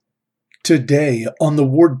Today on the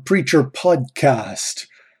Word Preacher podcast,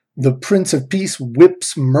 the Prince of Peace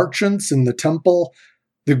whips merchants in the temple,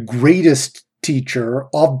 the greatest teacher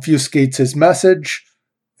obfuscates his message,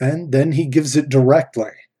 and then he gives it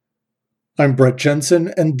directly. I'm Brett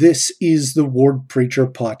Jensen, and this is the Word Preacher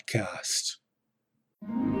podcast.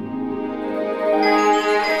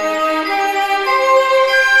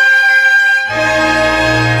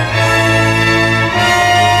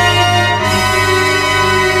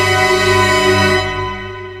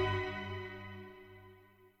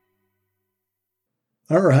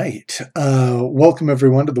 All right. Welcome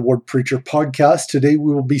everyone to the Word Preacher podcast. Today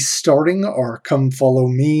we will be starting our Come Follow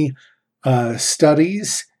Me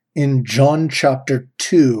studies in John chapter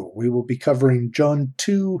 2. We will be covering John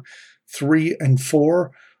 2, 3, and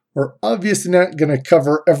 4. We're obviously not going to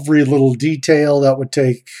cover every little detail. That would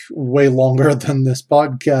take way longer than this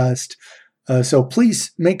podcast. So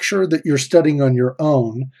please make sure that you're studying on your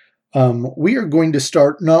own. We are going to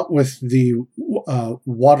start not with the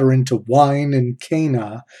water into wine in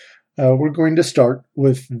Cana. We're going to start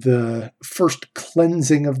with the first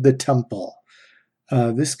cleansing of the temple.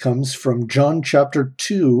 This comes from John chapter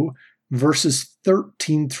 2, verses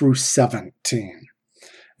 13 through 17.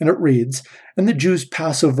 And it reads, "And the Jews'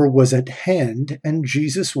 Passover was at hand, and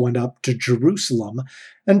Jesus went up to Jerusalem,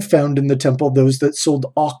 and found in the temple those that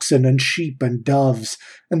sold oxen and sheep and doves,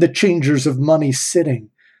 and the changers of money sitting.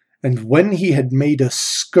 And when he had made a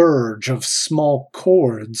scourge of small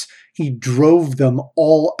cords, he drove them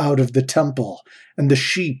all out of the temple, and the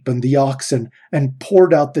sheep and the oxen, and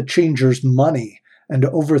poured out the changers' money, and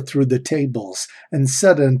overthrew the tables, and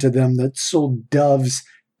said unto them that sold doves,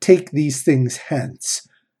 Take these things hence.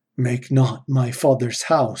 Make not my Father's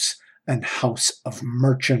house an house of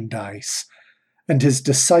merchandise. And his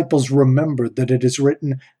disciples remembered that it is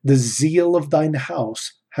written, The zeal of thine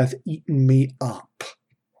house hath eaten me up."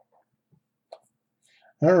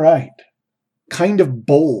 All right. Kind of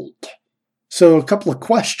bold. So a couple of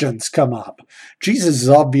questions come up. Jesus is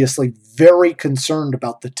obviously very concerned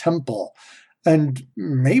about the temple, and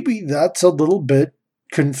maybe that's a little bit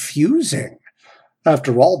confusing.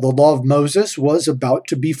 After all, the law of Moses was about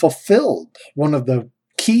to be fulfilled. One of the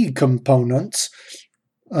key components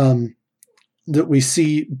that we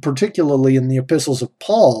see particularly in the epistles of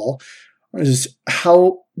Paul is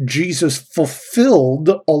how Jesus fulfilled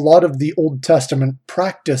a lot of the Old Testament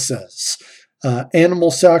practices.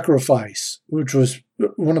 Animal sacrifice, which was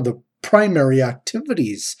one of the primary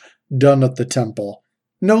activities done at the temple,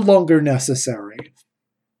 no longer necessary.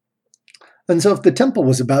 And so if the temple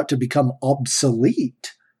was about to become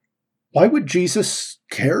obsolete, why would Jesus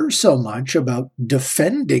care so much about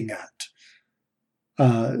defending it?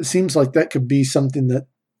 It seems like that could be something that,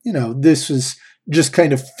 this was just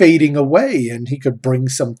kind of fading away and he could bring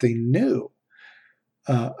something new.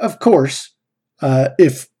 Of course,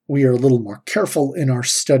 if we are a little more careful in our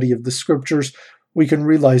study of the scriptures, we can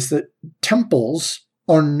realize that temples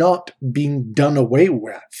are not being done away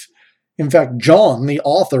with. In fact, John, the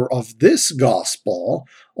author of this gospel,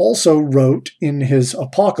 also wrote in his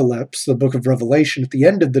Apocalypse, the book of Revelation at the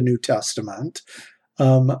end of the New Testament,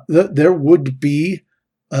 that there would be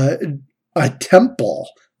a temple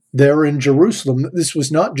there in Jerusalem. This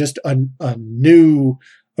was not just a new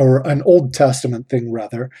or an Old Testament thing,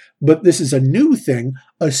 rather, but this is a new thing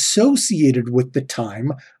associated with the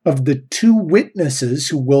time of the two witnesses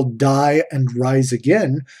who will die and rise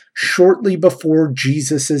again shortly before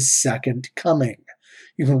Jesus' second coming.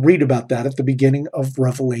 You can read about that at the beginning of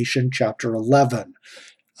Revelation chapter 11.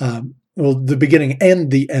 The beginning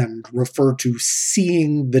and the end refer to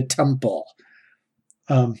seeing the temple.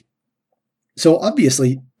 So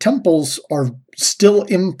obviously, temples are still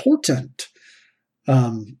important.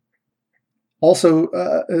 Also,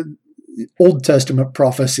 Old Testament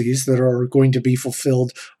prophecies that are going to be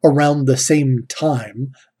fulfilled around the same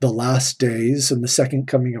time, the last days and the second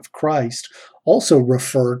coming of Christ, also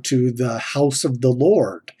refer to the house of the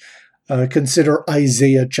Lord. Consider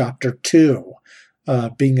Isaiah chapter 2,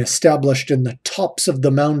 being established in the tops of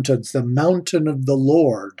the mountains, the mountain of the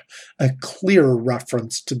Lord, a clear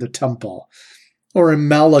reference to the temple. Or in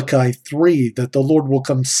Malachi 3, that the Lord will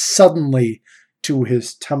come suddenly to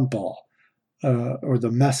his temple, or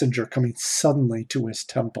the messenger coming suddenly to his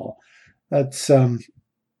temple. That's a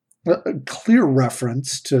clear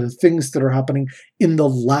reference to things that are happening in the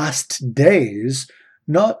last days,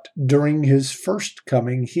 not during his first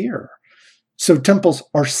coming here. So temples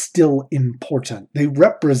are still important. They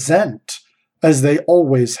represent, as they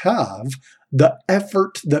always have, the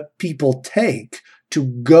effort that people take to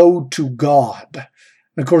go to God.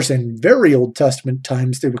 Of course, in very Old Testament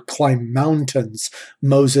times, they would climb mountains,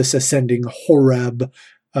 Moses ascending Horeb,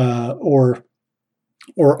 or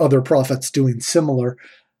other prophets doing similar.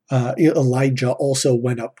 Elijah also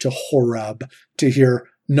went up to Horeb to hear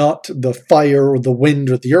not the fire or the wind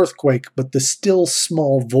or the earthquake, but the still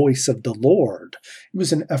small voice of the Lord. It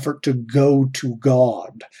was an effort to go to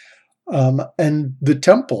God. And the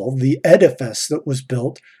temple, the edifice that was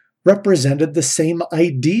built, represented the same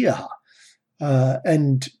idea.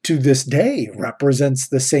 And to this day represents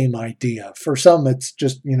the same idea. For some, it's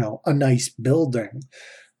just, a nice building.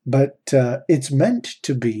 But it's meant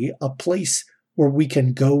to be a place where we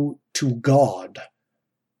can go to God.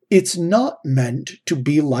 It's not meant to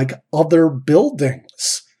be like other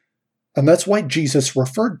buildings. And that's why Jesus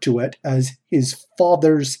referred to it as his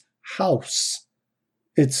Father's house.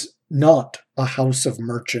 It's not a house of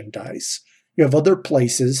merchandise. You have other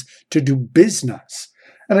places to do business.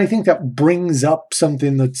 And I think that brings up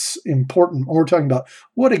something that's important when we're talking about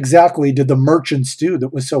what exactly did the merchants do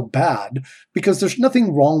that was so bad? Because there's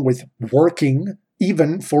nothing wrong with working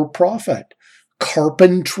even for profit.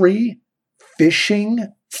 Carpentry, fishing,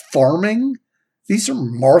 farming, these are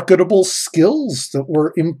marketable skills that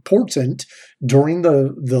were important during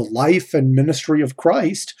the life and ministry of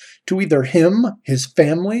Christ to either him, his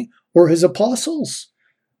family, or his apostles.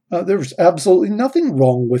 There's absolutely nothing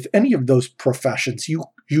wrong with any of those professions.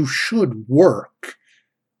 You should work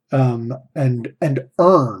and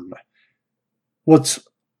earn. What's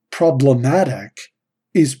problematic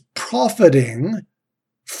is profiting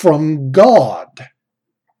from God,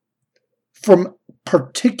 from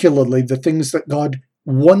particularly the things that God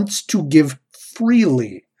wants to give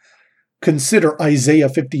freely. Consider Isaiah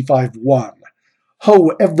 55:1.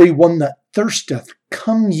 Ho, every one that thirsteth,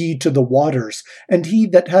 come ye to the waters, and he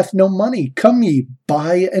that hath no money, come ye,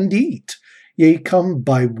 buy and eat. Yea, come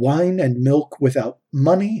buy wine and milk without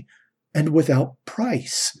money and without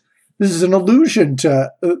price. This is an allusion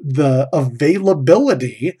to the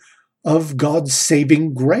availability of God's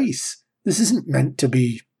saving grace. This isn't meant to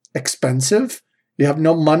be expensive. You have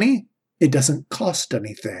no money, it doesn't cost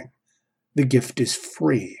anything. The gift is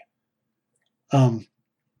free. And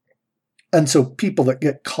so people that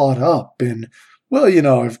get caught up in,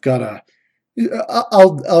 I've got to,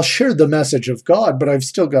 I'll share the message of God, but I've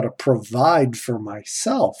still got to provide for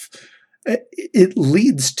myself. It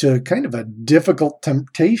leads to kind of a difficult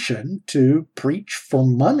temptation to preach for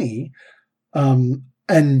money.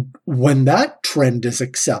 And when that trend is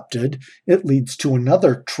accepted, it leads to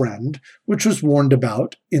another trend, which was warned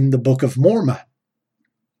about in the Book of Mormon.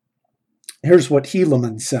 Here's what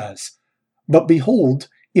Helaman says. But behold,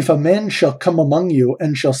 if a man shall come among you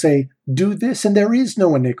and shall say, do this, and there is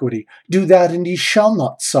no iniquity, do that, and ye shall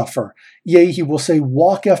not suffer. Yea, he will say,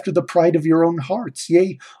 walk after the pride of your own hearts.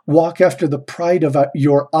 Yea, walk after the pride of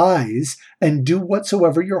your eyes, and do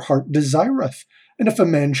whatsoever your heart desireth. And if a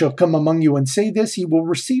man shall come among you and say this, he will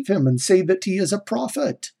receive him and say that he is a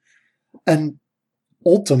prophet. And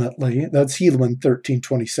ultimately, that's Helaman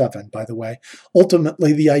 13:27, by the way.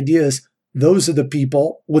 Ultimately, the idea is those are the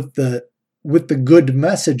people with the good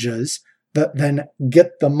messages that then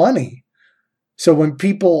get the money. So when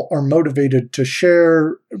people are motivated to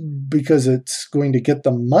share because it's going to get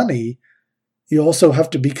them money, you also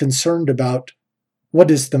have to be concerned about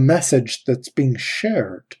what is the message that's being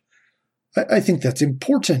shared. I think that's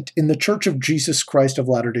important. In the Church of Jesus Christ of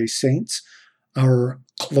Latter-day Saints, our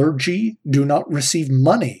clergy do not receive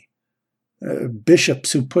money.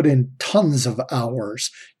 Bishops who put in tons of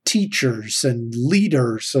hours, teachers and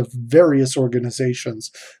leaders of various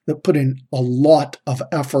organizations that put in a lot of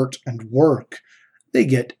effort and work, they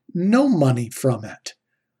get no money from it.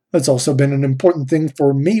 That's also been an important thing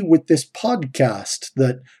for me with this podcast,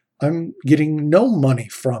 that I'm getting no money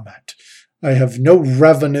from it. I have no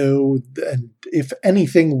revenue, and if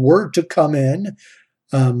anything were to come in,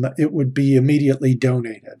 it would be immediately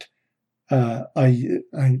donated.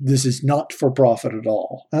 This is not for profit at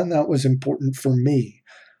all, and that was important for me.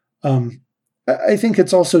 I think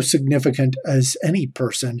it's also significant as any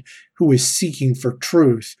person who is seeking for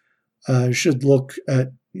truth should look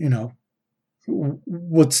at,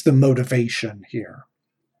 what's the motivation here?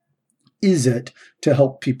 Is it to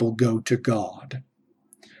help people go to God?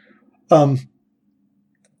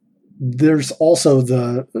 There's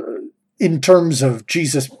also in terms of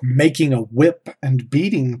Jesus making a whip and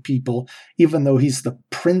beating people, even though he's the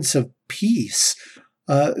Prince of Peace,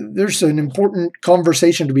 there's an important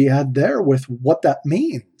conversation to be had there with what that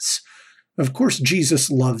means. Of course,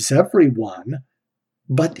 Jesus loves everyone,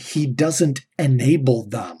 but he doesn't enable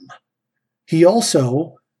them. He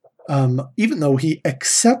also, even though he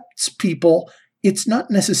accepts people, it's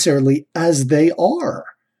not necessarily as they are.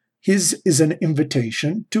 His is an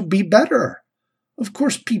invitation to be better. Of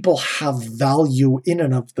course, people have value in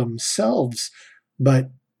and of themselves,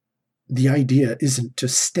 but the idea isn't to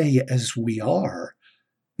stay as we are.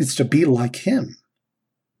 It's to be like him.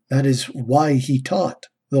 That is why he taught.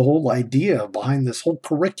 The whole idea behind this whole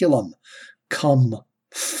curriculum, come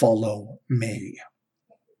follow me.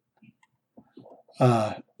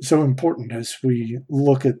 So important as we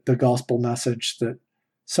look at the gospel message that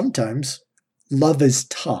sometimes love is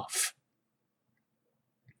tough.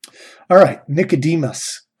 All right,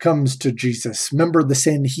 Nicodemus comes to Jesus, member of the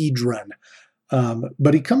Sanhedrin,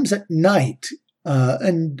 but he comes at night,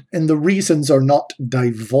 and the reasons are not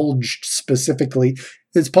divulged specifically.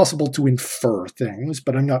 It's possible to infer things,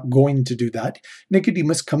 but I'm not going to do that.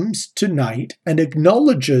 Nicodemus comes tonight and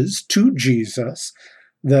acknowledges to Jesus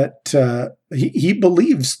that he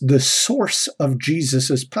believes the source of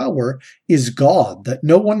Jesus' power is God, that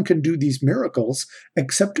no one can do these miracles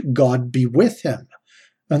except God be with him,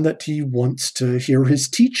 and that he wants to hear his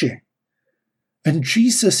teaching. And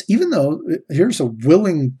Jesus, even though here's a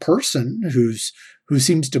willing person who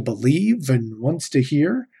seems to believe and wants to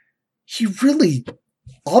hear, he really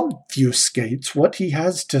obfuscates what he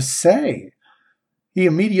has to say. He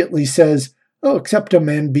immediately says, "Oh, except a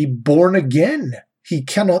man be born again, he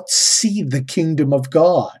cannot see the kingdom of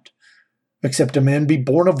God. Except a man be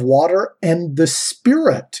born of water and the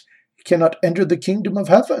Spirit, he cannot enter the kingdom of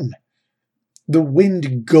heaven. The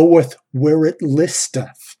wind goeth where it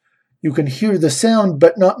listeth. You can hear the sound,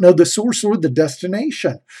 but not know the source or the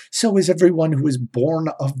destination. So is everyone who is born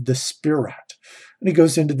of the Spirit." And he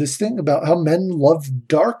goes into this thing about how men love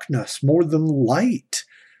darkness more than light.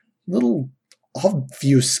 A little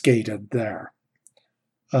obfuscated there.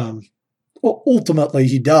 Well, ultimately,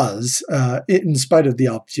 he does, in spite of the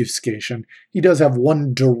obfuscation, he does have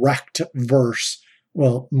one direct verse,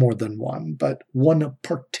 well, more than one, but one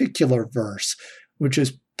particular verse, which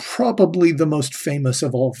is probably the most famous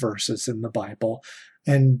of all verses in the Bible.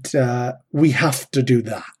 And we have to do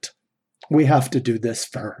that. We have to do this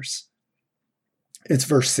verse. It's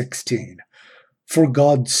verse 16. "For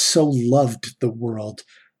God so loved the world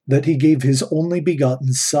that he gave his only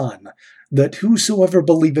begotten Son, that whosoever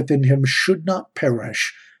believeth in him should not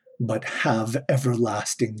perish, but have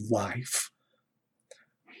everlasting life."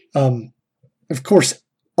 Of course,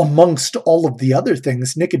 amongst all of the other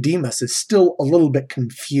things, Nicodemus is still a little bit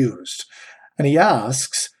confused. And he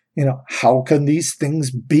asks, how can these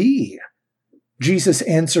things be? Jesus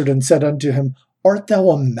answered and said unto him, "Art thou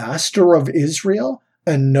a master of Israel,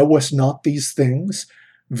 and knowest not these things?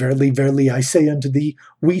 Verily, verily, I say unto thee,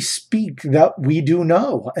 we speak that we do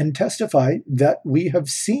know, and testify that we have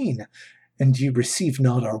seen, and ye receive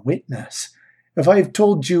not our witness. If I have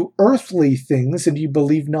told you earthly things, and ye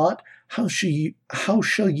believe not, how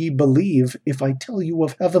shall ye believe if I tell you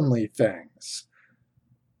of heavenly things?"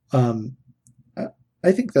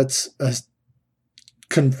 I think that's a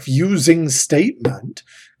confusing statement,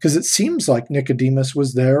 because it seems like Nicodemus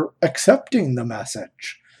was there accepting the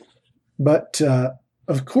message. But,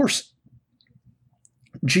 of course,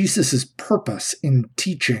 Jesus' purpose in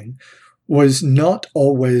teaching was not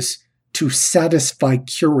always to satisfy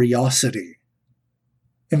curiosity.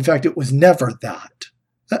 In fact, it was never that.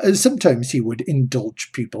 Sometimes he would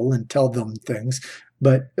indulge people and tell them things,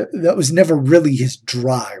 but that was never really his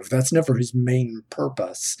drive. That's never his main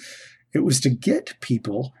purpose. It was to get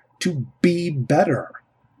people to be better,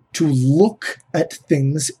 to look at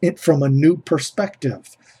things from a new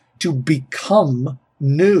perspective, to become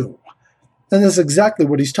new. And that's exactly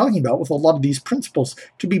what he's talking about with a lot of these principles.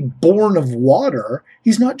 To be born of water,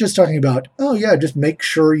 he's not just talking about, just make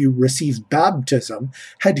sure you receive baptism.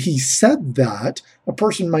 Had he said that, a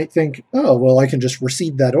person might think, I can just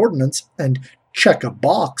receive that ordinance and check a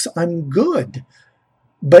box, I'm good.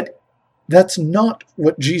 But that's not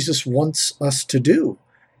what Jesus wants us to do.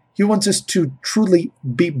 He wants us to truly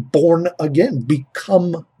be born again,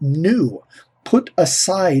 become new. Put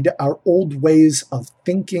aside our old ways of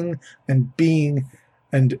thinking and being,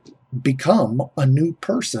 and become a new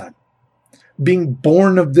person. Being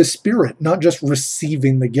born of the Spirit, not just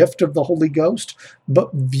receiving the gift of the Holy Ghost,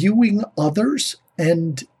 but viewing others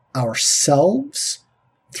and ourselves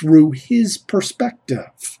through his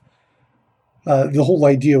perspective. The whole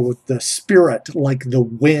idea with the Spirit like the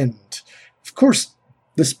wind. Of course,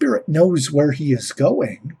 the Spirit knows where he is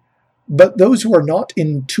going. But those who are not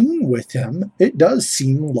in tune with him, it does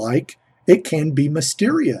seem like it can be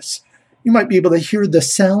mysterious. You might be able to hear the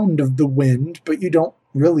sound of the wind, but you don't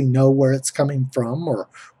really know where it's coming from or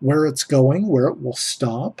where it's going, where it will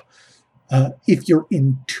stop. If you're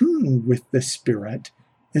in tune with the Spirit,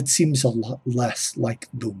 it seems a lot less like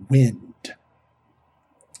the wind.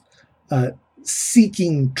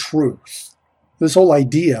 Seeking truth. this whole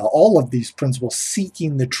idea, all of these principles,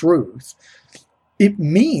 seeking the truth, it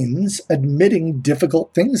means admitting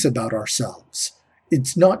difficult things about ourselves.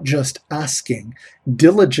 It's not just asking.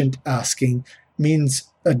 Diligent asking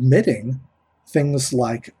means admitting things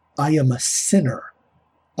like, I am a sinner,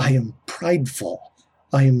 I am prideful,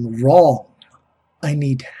 I am wrong, I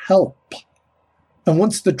need help. And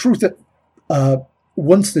once the truth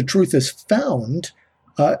is found,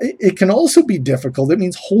 it can also be difficult. It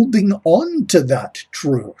means holding on to that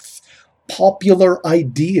truth. Popular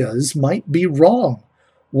ideas might be wrong.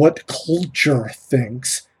 What culture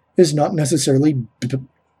thinks is not necessarily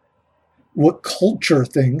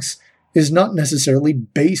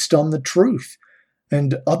based on the truth.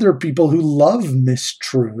 And other people who love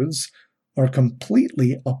mistruths are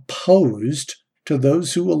completely opposed to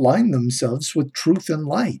those who align themselves with truth and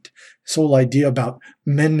light. This whole idea about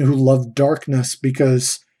men who love darkness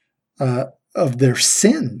because of their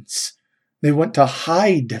sins. They want to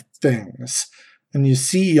hide things. And you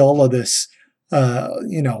see all of this,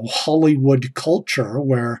 Hollywood culture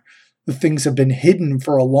where the things have been hidden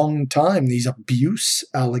for a long time, these abuse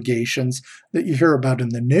allegations that you hear about in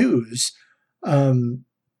the news. And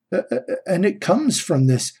it comes from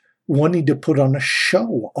this wanting to put on a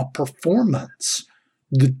show, a performance.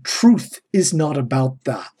 The truth is not about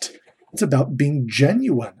that. It's about being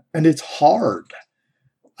genuine, and it's hard.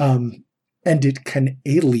 And it can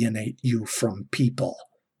alienate you from people,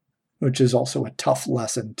 which is also a tough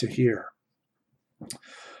lesson to hear.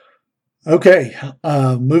 Okay,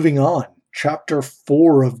 moving on. Chapter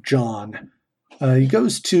 4 of John. He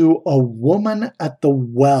goes to a woman at the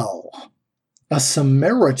well, a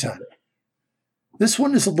Samaritan. This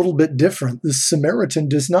one is a little bit different. The Samaritan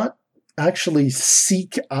does not actually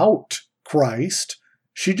seek out Christ.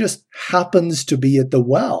 She just happens to be at the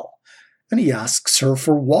well, and he asks her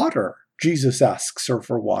for water. Jesus asks her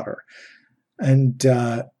for water. And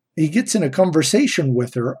he gets in a conversation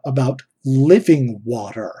with her about living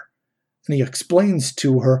water. And he explains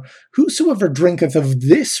to her, whosoever drinketh of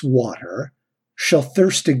this water shall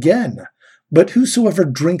thirst again. But whosoever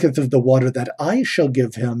drinketh of the water that I shall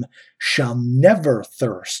give him shall never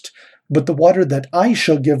thirst. But the water that I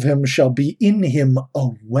shall give him shall be in him a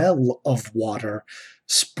well of water,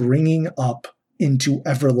 springing up into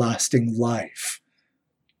everlasting life.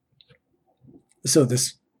 So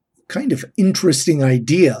this kind of interesting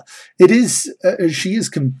idea. It is, she is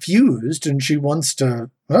confused and she wants to,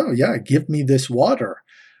 give me this water.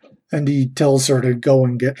 And he tells her to go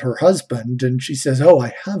and get her husband. And she says,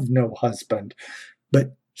 I have no husband.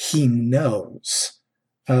 But he knows.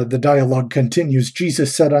 The dialogue continues.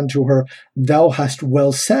 Jesus said unto her, Thou hast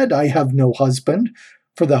well said, I have no husband,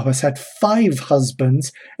 for thou hast had 5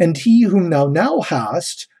 husbands, and he whom thou now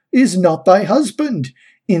hast is not thy husband.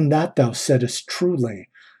 In that thou saidest truly.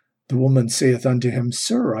 The woman saith unto him,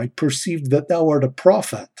 Sir, I perceive that thou art a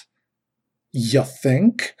prophet. You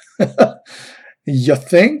think? You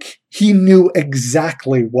think? He knew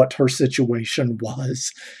exactly what her situation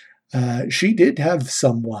was. She did have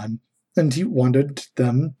someone, and he wanted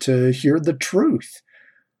them to hear the truth.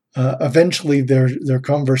 Eventually, their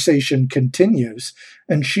conversation continues,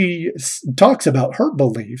 and she talks about her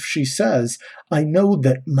belief. She says, I know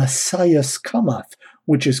that Messiah cometh,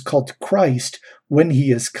 which is called Christ. When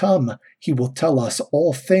he is come, he will tell us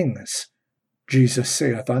all things. Jesus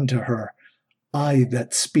saith unto her, I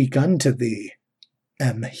that speak unto thee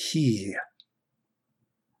am he.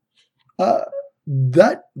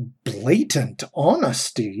 That blatant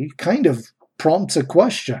honesty kind of prompts a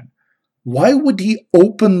question. Why would he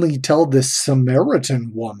openly tell this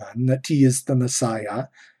Samaritan woman that he is the Messiah,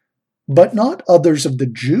 but not others of the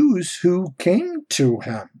Jews who came to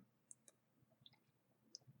him?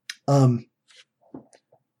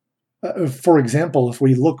 For example, if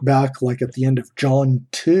we look back like at the end of John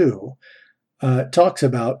 2, it talks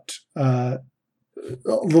about a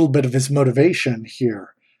little bit of his motivation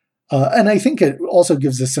here. And I think it also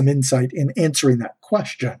gives us some insight in answering that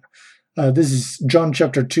question. This is John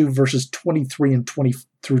chapter 2, verses 23 and 20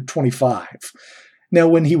 through 25. Now,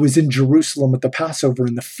 when he was in Jerusalem at the Passover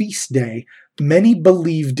and the feast day, many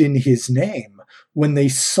believed in his name when they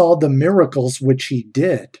saw the miracles which he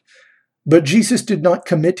did. But Jesus did not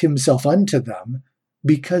commit himself unto them,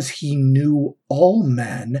 because he knew all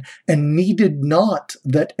men, and needed not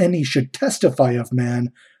that any should testify of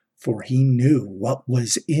man, for he knew what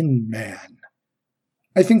was in man.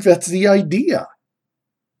 I think that's the idea.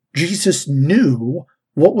 Jesus knew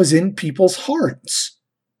what was in people's hearts.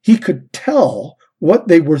 He could tell what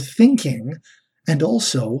they were thinking, and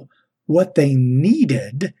also what they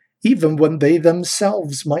needed, even when they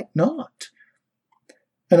themselves might not.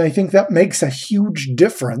 And I think that makes a huge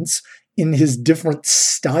difference in his different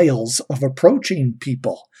styles of approaching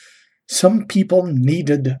people. Some people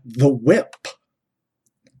needed the whip.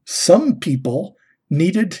 Some people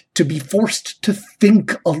needed to be forced to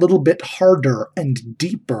think a little bit harder and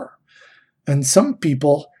deeper. And some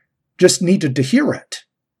people just needed to hear it.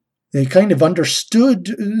 They kind of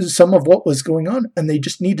understood some of what was going on, and they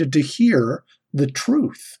just needed to hear the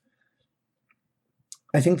truth.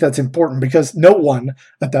 I think that's important because no one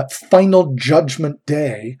at that final judgment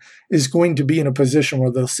day is going to be in a position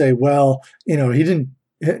where they'll say, well,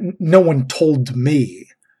 no one told me.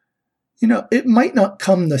 It might not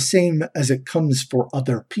come the same as it comes for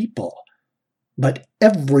other people, but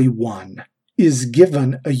everyone is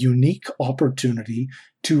given a unique opportunity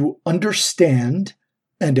to understand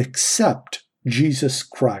and accept Jesus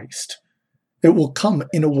Christ. It will come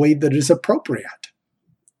in a way that is appropriate.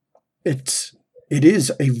 It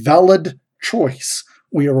is a valid choice.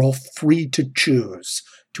 We are all free to choose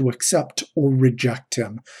to accept or reject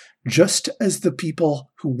him, just as the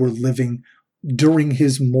people who were living during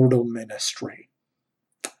his mortal ministry.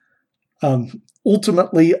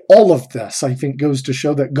 Ultimately, all of this, I think, goes to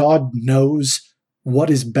show that God knows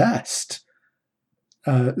what is best.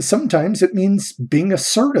 Sometimes it means being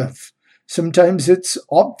assertive. Sometimes it's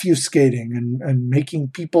obfuscating and making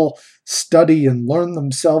people study and learn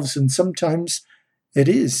themselves. And sometimes it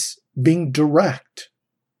is being direct.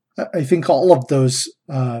 I think all of those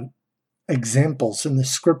examples in the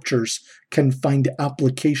scriptures can find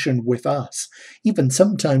application with us. Even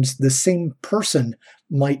sometimes the same person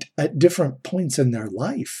might, at different points in their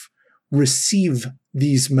life, receive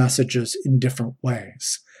these messages in different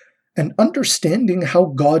ways. And understanding how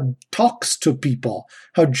God talks to people,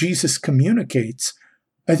 how Jesus communicates,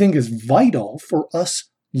 I think is vital for us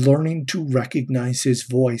learning to recognize his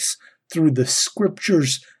voice through the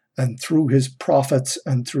scriptures and through his prophets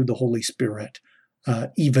and through the Holy Spirit,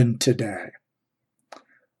 even today.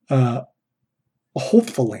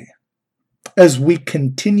 Hopefully, as we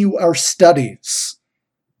continue our studies,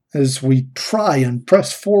 as we try and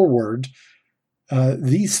press forward,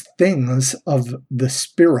 these things of the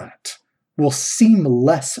Spirit will seem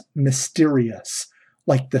less mysterious,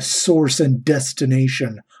 like the source and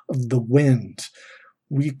destination of the wind.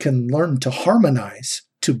 We can learn to harmonize,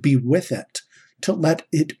 to be with it, to let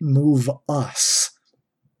it move us.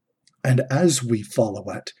 And as we follow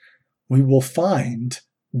it, we will find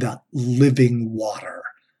that living water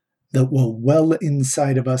that will well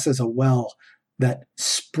inside of us as a well that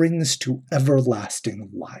springs to everlasting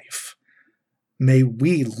life. May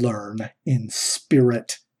we learn in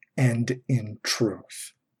spirit and in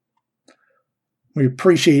truth. We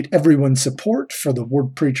appreciate everyone's support for the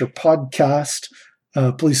Word Preacher podcast.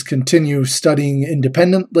 Please continue studying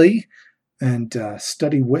independently and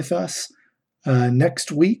study with us.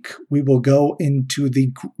 Next week, we will go into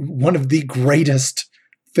one of the greatest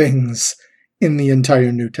things in the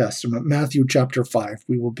entire New Testament, Matthew chapter 5.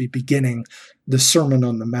 We will be beginning the Sermon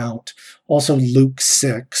on the Mount, also Luke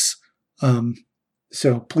 6.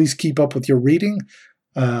 So please keep up with your reading.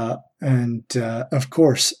 And of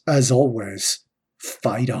course, as always,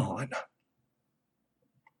 fight on.